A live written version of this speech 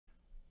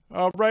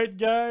All right,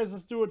 guys,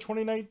 let's do a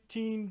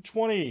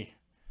 2019-20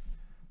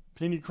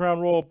 Panini Crown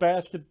Royale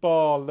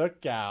Basketball.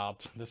 Look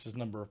out. This is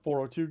number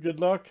 402. Good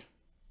luck.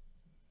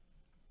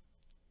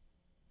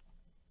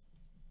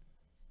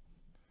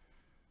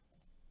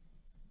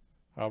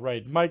 All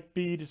right, Mike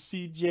B to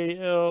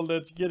CJL.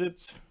 Let's get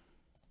it.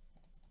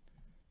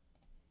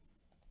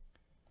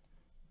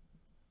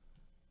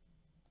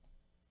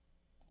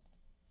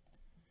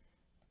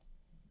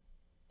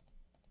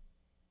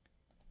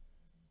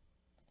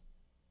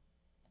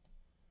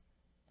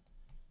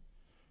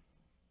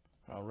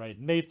 All right,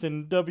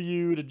 Nathan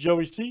W to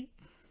Joey C.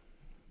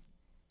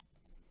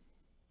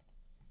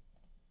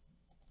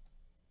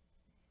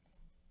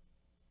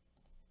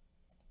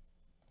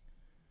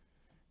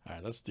 All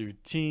right, let's do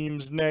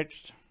teams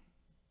next.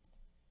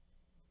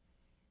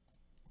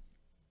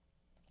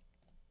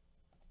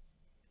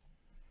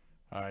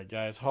 All right,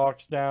 guys,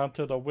 Hawks down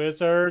to the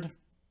Wizard.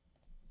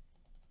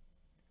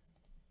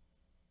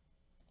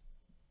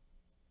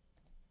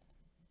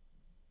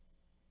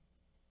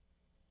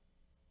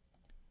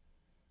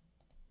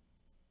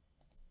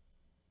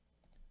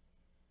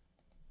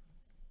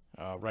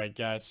 All right,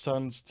 guys,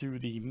 Suns to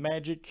the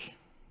Magic.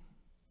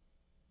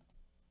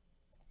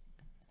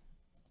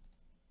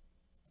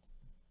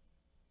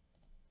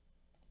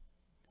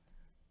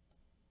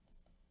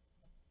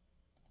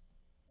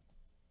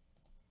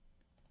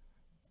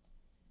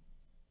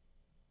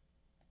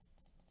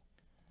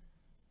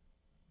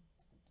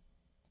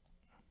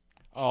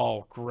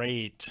 Oh,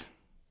 great.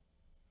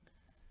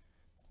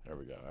 There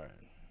we go. All right.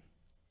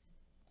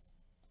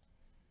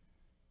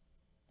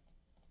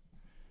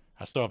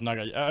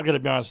 I gotta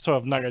be honest, I still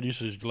have not got used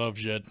to these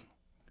gloves yet.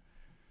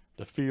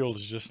 The feel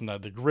is just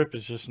not, the grip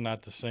is just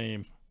not the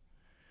same.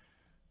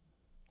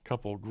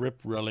 Couple grip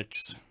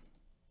relics.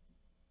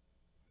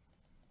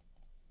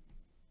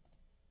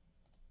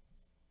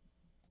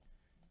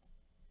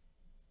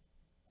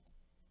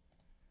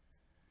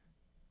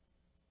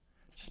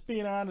 Just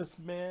being honest,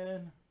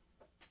 man.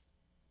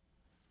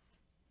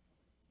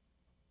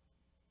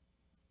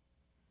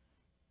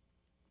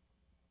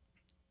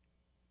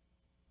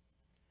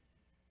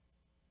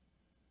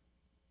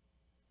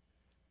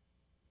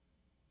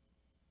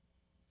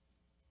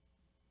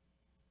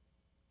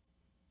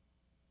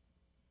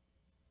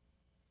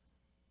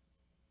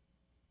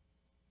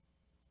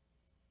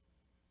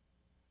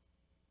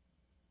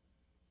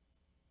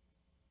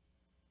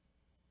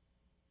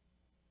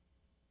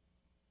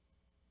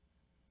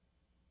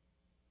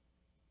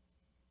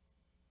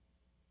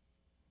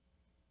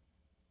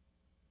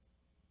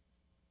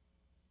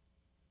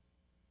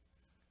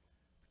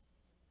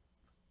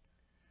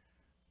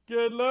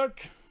 Good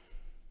luck.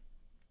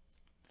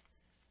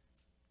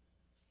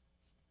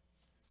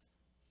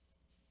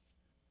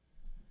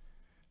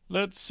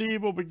 Let's see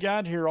what we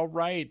got here. All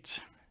right.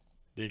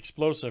 The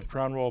explosive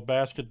Crown Royale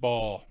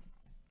Basketball.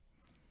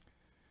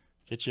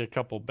 Get you a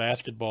couple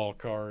basketball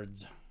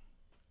cards.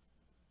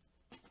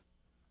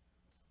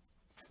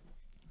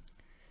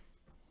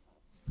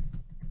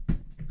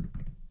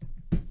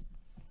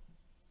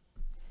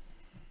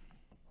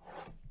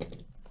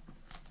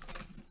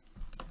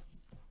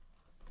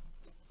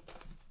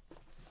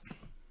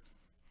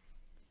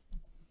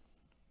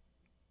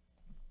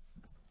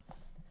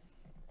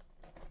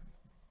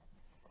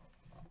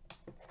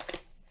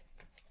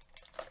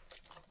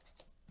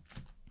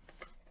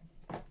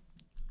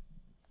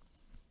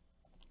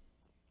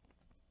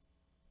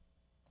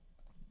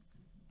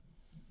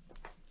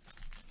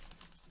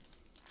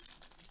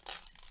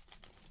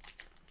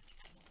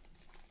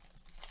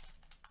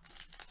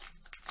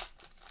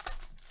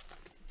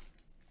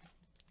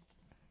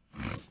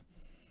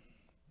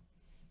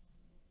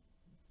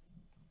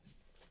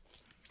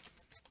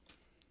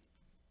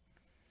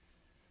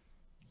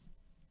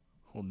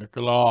 Oh,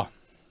 Nicola.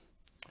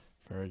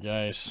 Very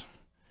nice.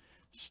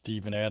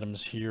 Steven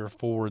Adams here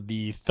for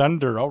the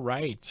Thunder. All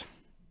right.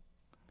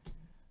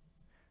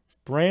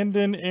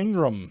 Brandon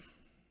Ingram.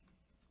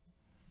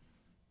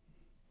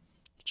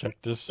 Check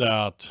this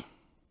out.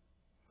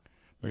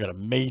 We got a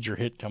major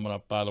hit coming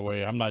up, by the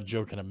way. I'm not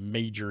joking. A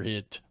major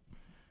hit.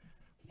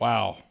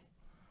 Wow.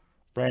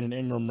 Brandon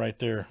Ingram right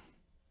there.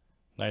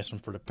 Nice one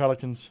for the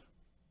Pelicans.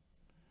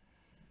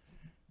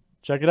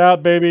 Check it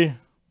out, baby.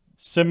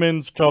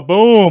 Simmons,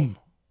 kaboom.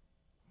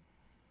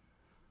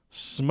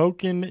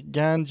 Smoking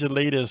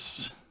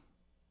Gangulatus.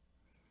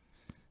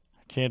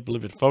 I can't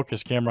believe it.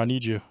 Focus, camera. I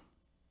need you.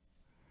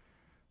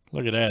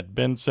 Look at that.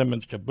 Ben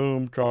Simmons,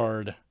 kaboom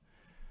card.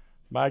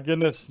 My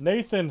goodness.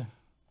 Nathan.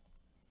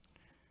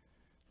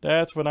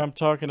 That's what I'm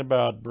talking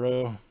about,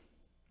 bro.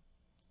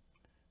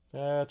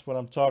 That's what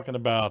I'm talking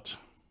about.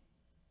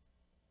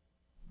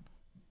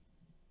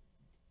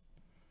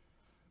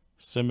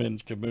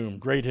 Simmons, kaboom.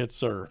 Great hit,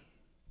 sir.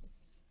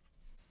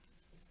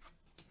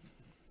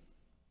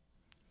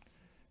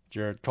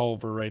 Jared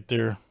Culver right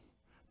there.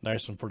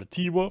 Nice one for the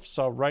T-Wolves.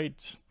 All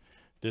right.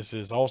 This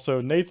is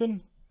also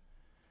Nathan.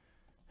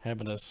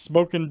 Having a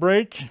smoking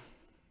break.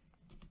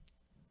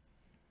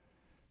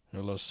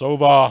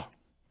 Ilyasova.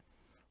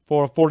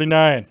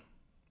 449.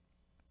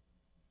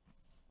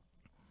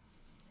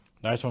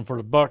 Nice one for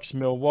the Bucks,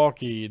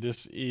 Milwaukee.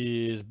 This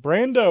is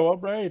Brando. All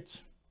right.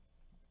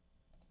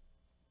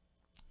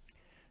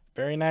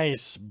 Very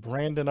nice.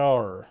 Brandon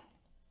R.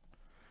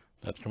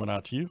 That's coming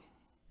out to you.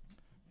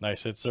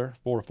 Nice hit, sir.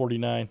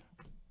 449.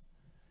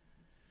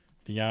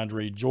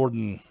 DeAndre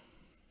Jordan.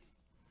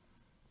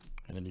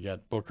 And then you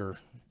got Booker.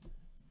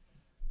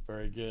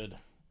 Very good.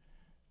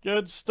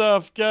 Good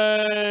stuff,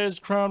 guys.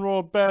 Crown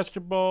Royal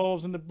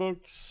basketballs in the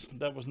books.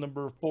 That was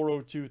number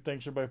 402.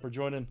 Thanks, everybody, for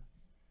joining.